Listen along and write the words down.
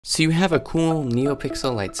So you have a cool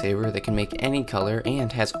NeoPixel lightsaber that can make any color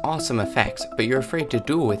and has awesome effects, but you're afraid to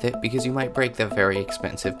duel with it because you might break the very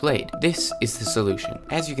expensive blade. This is the solution.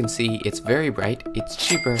 As you can see, it's very bright, it's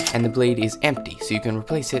cheaper, and the blade is empty, so you can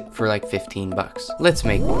replace it for like 15 bucks. Let's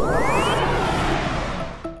make one.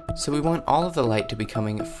 So we want all of the light to be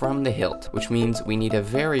coming from the hilt, which means we need a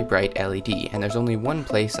very bright LED, and there's only one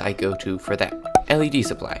place I go to for that. LED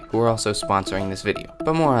Supply, who are also sponsoring this video,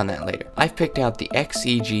 but more on that later. I've picked out the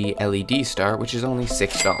XCG LED star, which is only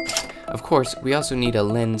 $6. Of course, we also need a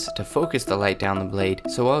lens to focus the light down the blade,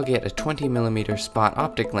 so I'll get a 20mm spot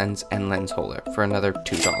optic lens and lens holder for another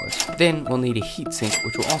 $2. Then we'll need a heatsink,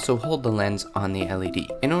 which will also hold the lens on the LED.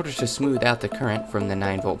 In order to smooth out the current from the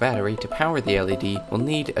 9-volt battery to power the LED, we'll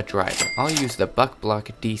need a driver. I'll use the Buck Block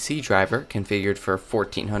DC driver, configured for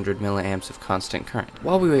 1400 milliamps of constant current.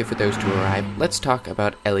 While we wait for those to arrive, let's talk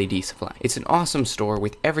about LED Supply. It's an awesome store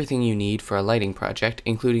with everything you need for a lighting project,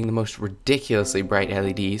 including the most ridiculously bright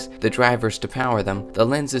LEDs, the drivers to power them, the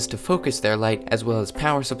lenses to focus their light, as well as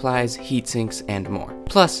power supplies, heat sinks, and more.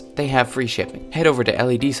 Plus, they have free shipping. Head over to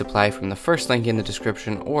LED Supply from the first link in the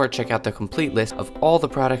description, or check out the complete list of all the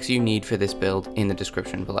products you need for this build in the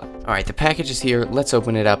description below. Alright, the package is here. Let's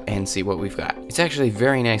open it up and see what we've got. It's actually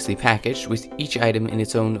very nicely packaged, with each item in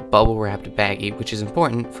its own bubble-wrapped baggie, which is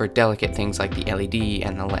important for delicate things like the LED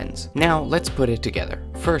and the lens. Now, let's put it together.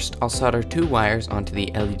 First, I'll solder 2 wires onto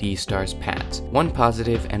the LED star's pads, one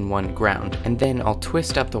positive and one ground, and then I'll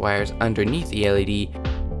twist up the wires underneath the LED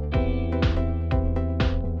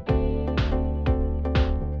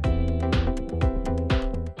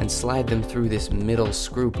and slide them through this middle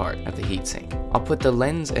screw part of the heatsink. I'll put the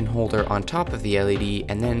lens and holder on top of the LED,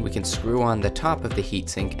 and then we can screw on the top of the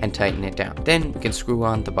heatsink and tighten it down. Then we can screw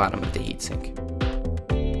on the bottom of the heatsink.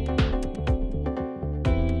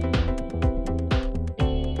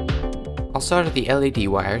 I'll solder the LED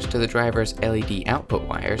wires to the driver's LED output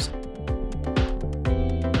wires,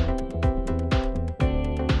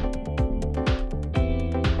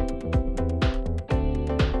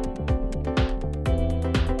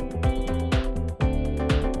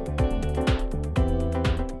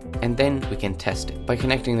 and then we can test it by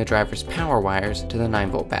connecting the driver's power wires to the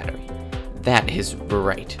 9-volt battery. That is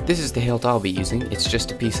right. This is the hilt I'll be using. It's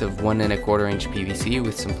just a piece of 1 1/4 inch PVC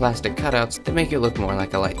with some plastic cutouts that make it look more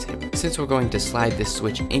like a lightsaber. Since we're going to slide this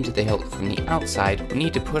switch into the hilt from the outside, we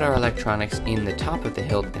need to put our electronics in the top of the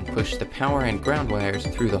hilt and push the power and ground wires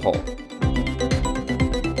through the hole.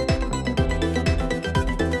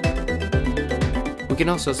 We can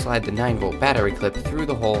also slide the 9-volt battery clip through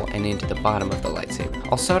the hole and into the bottom of the lightsaber.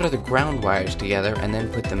 I'll solder the ground wires together and then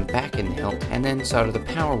put them back in the hilt, and then solder the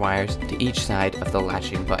power wires to each side of the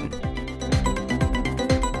latching button.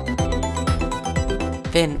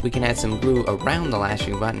 Then we can add some glue around the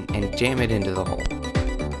latching button and jam it into the hole.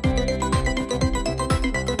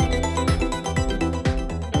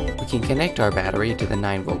 We can connect our battery to the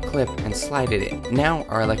 9-volt clip and slide it in. Now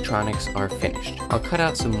our electronics are finished. I'll cut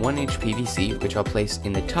out some 1-inch PVC, which I'll place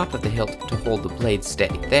in the top of the hilt to hold the blade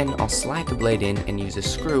steady. Then I'll slide the blade in and use a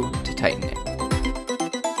screw to tighten it.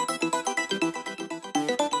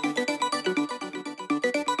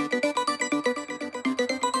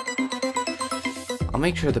 I'll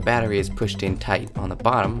make sure the battery is pushed in tight on the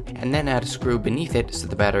bottom, and then add a screw beneath it so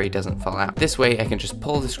the battery doesn't fall out. This way I can just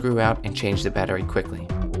pull the screw out and change the battery quickly.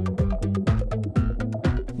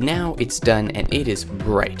 Now it's done and it is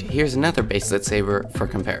bright. Here's another base lightsaber for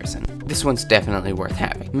comparison. This one's definitely worth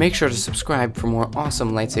having. Make sure to subscribe for more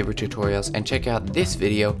awesome lightsaber tutorials and check out this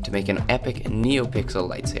video to make an epic NeoPixel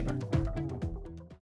lightsaber.